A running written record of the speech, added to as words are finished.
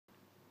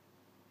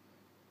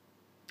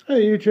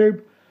Hey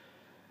YouTube,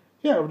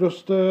 yeah, I'm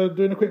just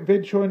doing a quick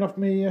vid showing off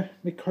me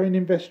Coin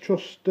Invest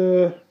Trust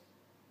set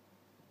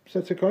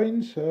of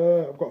coins.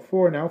 I've got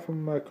four now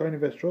from Coin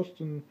Invest Trust,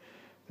 and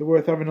they're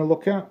worth having a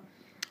look at.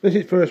 This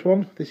is the first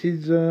one. This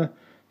is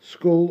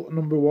Skull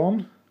number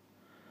one.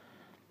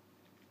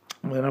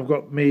 And then I've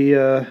got me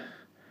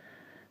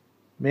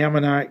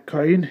Ammonite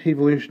coin,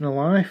 Evolution of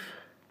Life.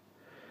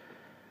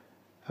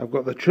 I've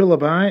got the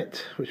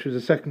Trilobite, which was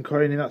the second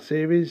coin in that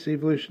series,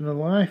 Evolution of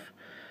Life.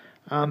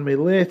 And my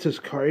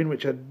latest coin,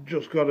 which I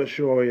just got to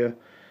show you.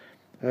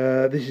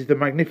 This is the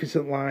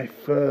Magnificent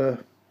Life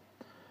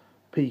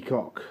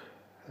Peacock.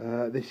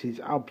 This is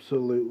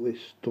absolutely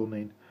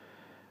stunning.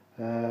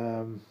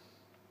 Yeah,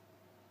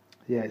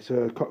 it's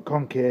a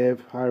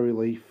concave, high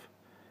relief.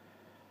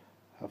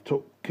 I've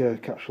took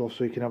capsule off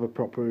so you can have a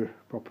proper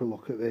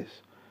look at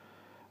this.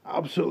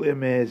 Absolutely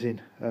amazing.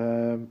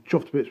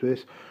 Chuffed to bits with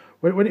this.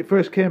 When it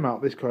first came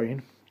out, this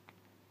coin,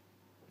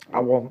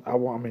 I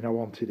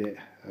wanted it.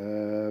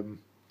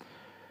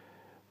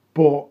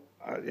 But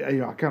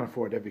I can't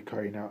afford every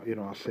coin out,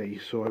 I see.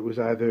 So it was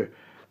either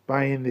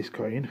buying this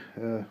coin.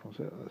 What's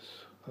it?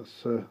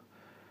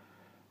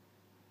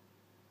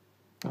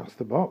 That's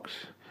the box.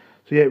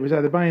 So yeah, it was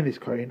either buying this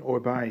coin or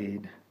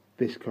buying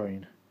this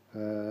coin,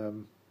 the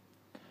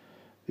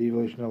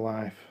Evolution of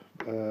Life,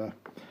 and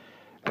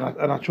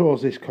I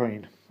chose this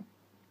coin.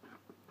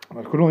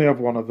 I could only have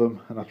one of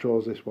them, and I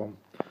chose this one.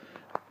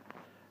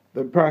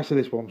 The price of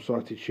this one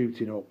started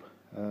shooting up.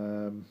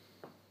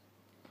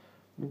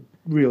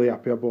 Really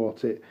happy I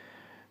bought it.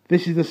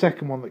 This is the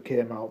second one that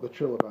came out, the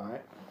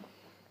Trilobite,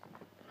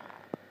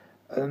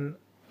 and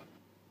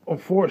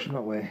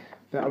unfortunately,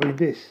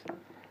 this,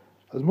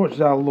 as much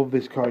as I love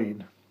this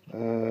coin,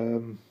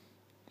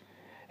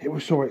 it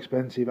was so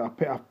expensive.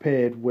 I've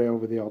paid way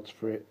over the odds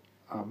for it.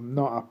 I'm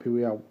not happy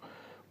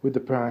with the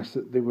price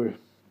that they're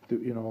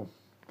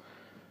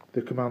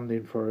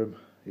commanding for them.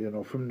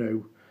 From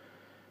new.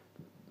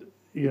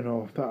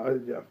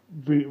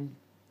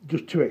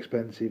 Just too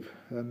expensive.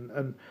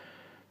 And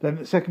then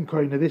the second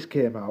coin of this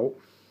came out,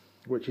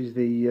 which is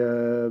the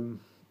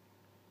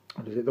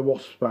the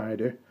wasp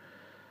spider.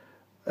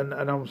 And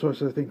I'm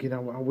sort of thinking, I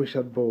wish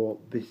I'd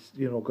bought this,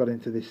 got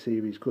into this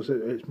series, because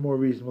it's more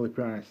reasonably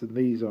priced than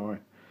these are.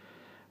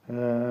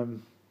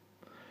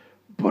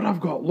 But I've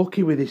got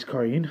lucky with this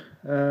coin.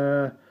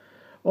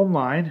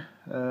 Online,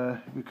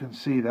 you can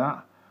see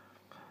that.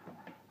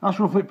 That's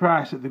roughly the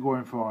price that they're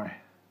going for.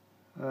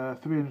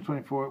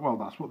 324, well,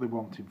 that's what they're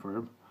wanting for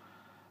them.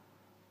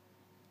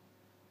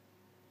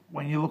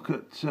 When you look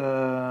at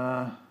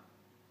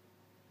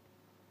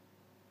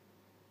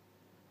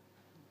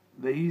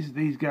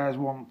these guys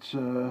want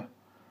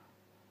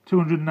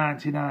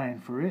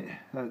 $299 for it,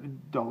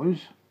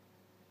 dollars.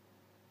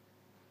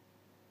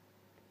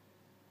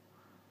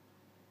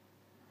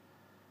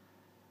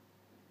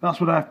 That's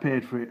what I've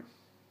paid for it.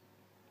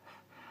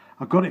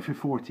 I got it for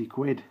 40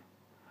 quid.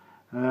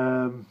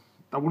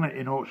 I won it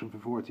in auction for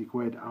 40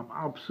 quid. I'm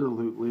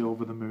absolutely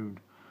over the moon.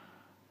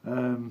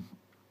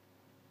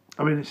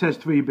 It says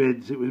 3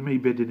 bids. It was me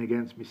bidding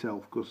against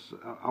myself, because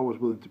I was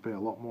willing to pay a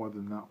lot more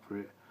than that for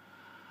it.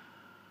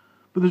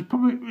 But there's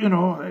probably,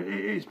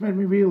 it's made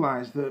me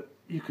realise that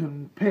you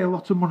can pay a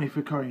lot of money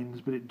for coins,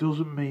 but it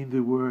doesn't mean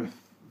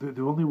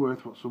they're only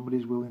worth what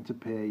somebody's willing to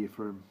pay you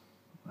for them.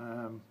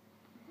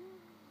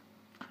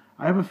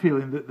 I have a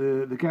feeling that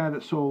the guy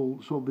that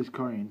sold this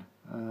coin,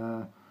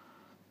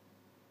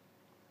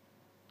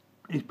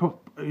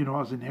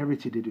 has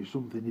inherited it or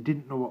something. He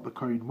didn't know what the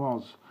coin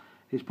was.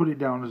 He's put it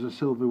down as a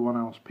silver 1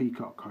 ounce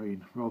Peacock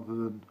coin rather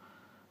than,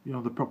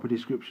 the proper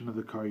description of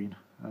the coin.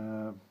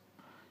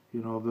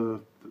 The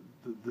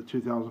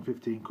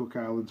 2015 Cook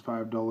Islands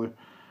 $5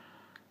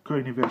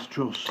 Coin Invest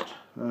Trust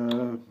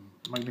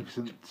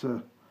Magnificent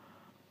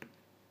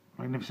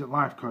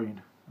Life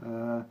coin.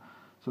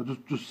 So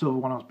just silver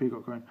 1 ounce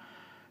Peacock coin.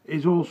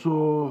 He's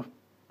also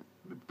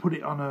put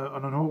it on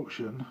an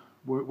auction,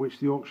 which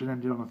the auction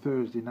ended on a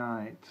Thursday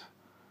night,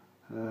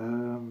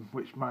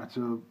 which might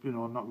have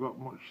not got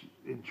much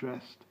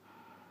interest.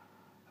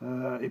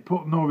 He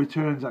put no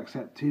returns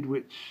accepted,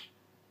 which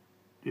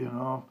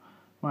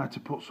might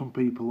have put some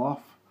people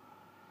off.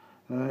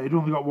 He'd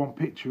only got one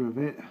picture of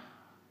it,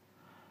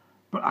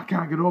 but I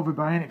can't get over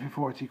buying it for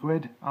 40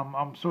 quid.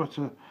 I'm sort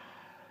of,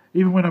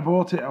 even when I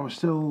bought it, I was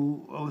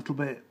still a little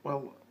bit,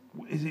 well,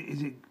 is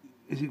it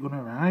going to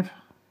arrive?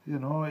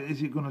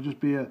 Is it going to just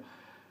be a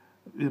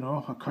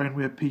coin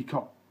with a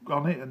peacock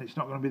on it, and it's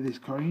not going to be this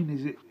coin?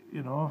 Is it,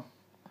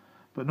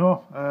 But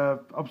no,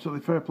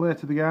 absolutely fair play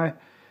to the guy.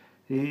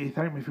 He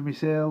thanked me for my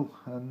sale,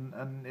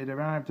 and it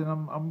arrived, and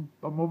I'm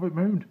over the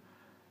moon.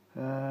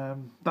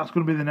 That's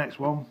going to be the next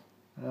one.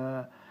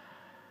 Now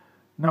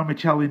my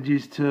challenge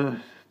is to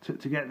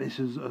get this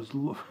as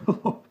low.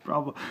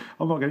 Probably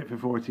I'll not get it for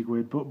 40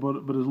 quid,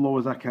 but as low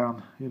as I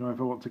can. If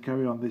I want to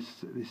carry on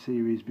this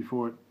series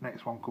before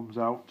next one comes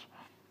out.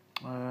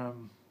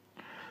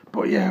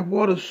 But yeah,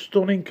 what a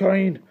stunning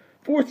coin!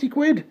 40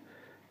 quid.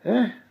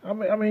 Yeah, I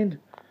mean,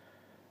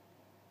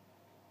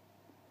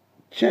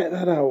 check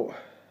that out.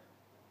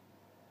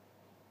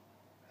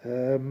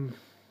 I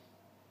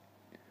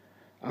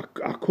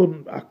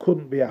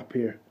couldn't be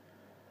happier.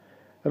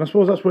 And I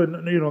suppose that's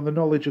when, you know, the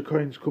knowledge of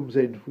coins comes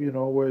in. You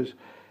know, whereas,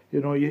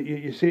 you know,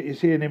 you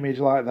see an image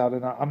like that,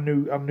 and I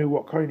knew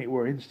what coin it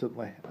were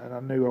instantly, and I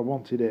knew I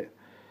wanted it.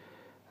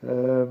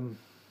 So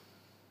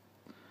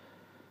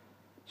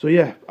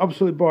yeah,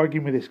 absolute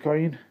bargain with this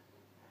coin.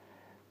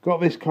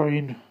 Got this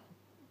coin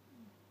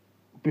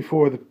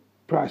before the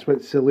price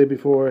went silly,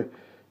 before,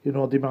 you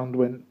know, demand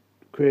went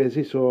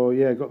crazy. So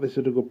yeah, got this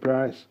at a good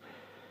price.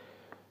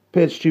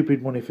 Paid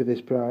stupid money for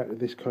this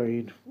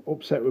coin.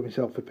 Upset with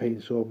myself for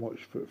paying so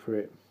much for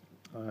it.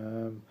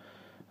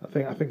 I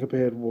think I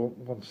paid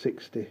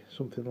 160,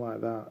 something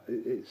like that.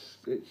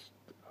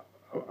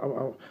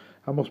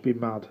 I must be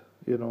mad,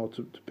 you know,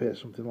 to pay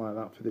something like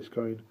that for this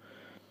coin.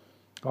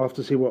 I'll have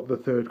to see what the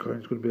third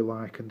coin's going to be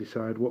like and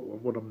decide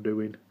what I'm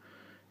doing.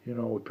 You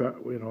know,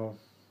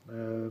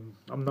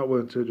 I'm not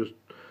willing to just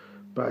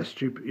buy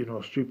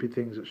stupid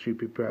things at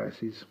stupid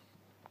prices.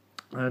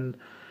 And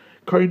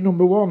coin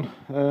number one,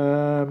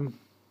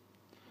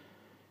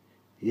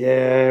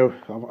 yeah,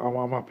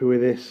 I'm happy with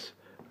this.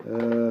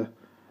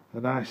 A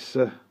nice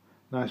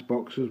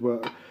box as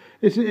well.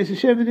 It's a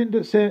shame they didn't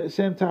do the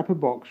same type of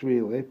box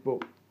really,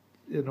 but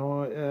you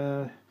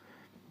know,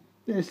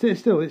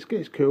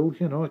 it's cool.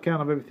 You know, I can't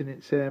have everything in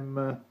the same.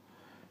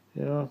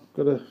 You know,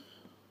 got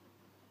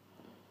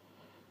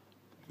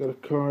a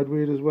card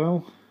with it as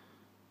well.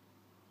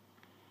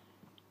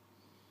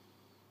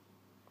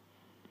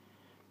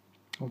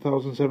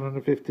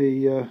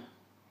 $1,750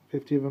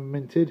 50 of them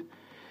minted.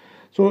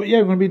 So yeah,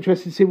 I'm going to be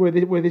interested to see where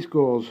this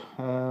goes.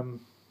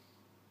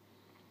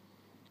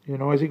 You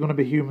know, is it going to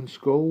be human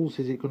skulls?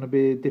 Is it going to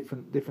be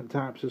different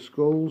types of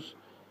skulls?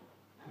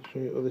 I'll show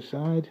you the other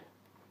side.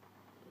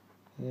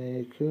 There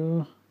you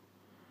go.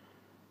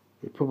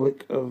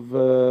 Republic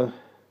of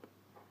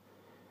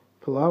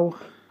Palau.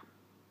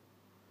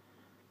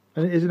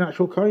 And it is an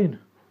actual coin.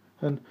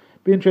 And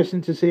be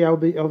interesting to see how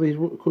these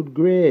could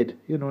grade.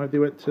 You know, if they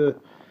went to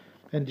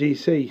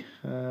NGC,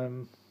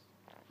 can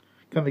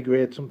they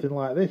grade something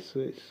like this?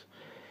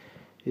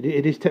 It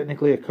is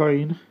technically a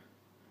coin.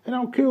 And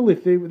how cool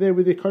if they're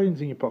with the coins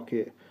in your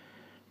pocket.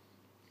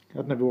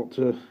 I'd never want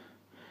to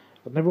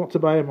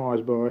buy a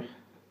Mars boy.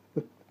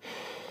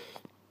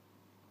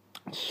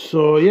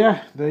 So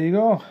yeah, there you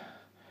go.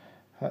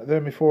 There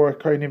are my 4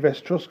 Coin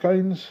Invest Trust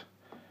coins.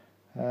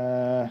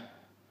 In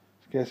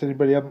case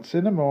anybody hadn't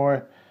seen them,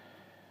 or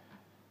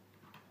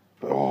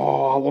I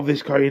love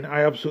this coin.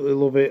 I absolutely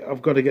love it.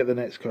 I've got to get the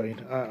next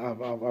coin.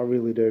 I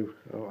really do.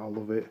 I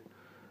love it.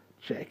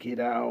 Check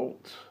it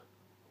out.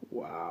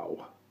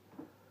 Wow.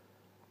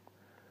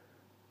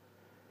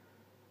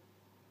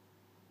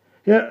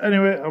 Yeah,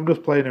 anyway, I'm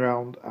just playing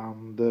around,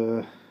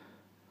 and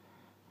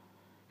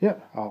yeah,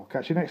 I'll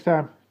catch you next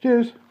time.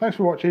 Cheers. Thanks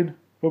for watching.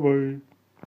 Bye bye.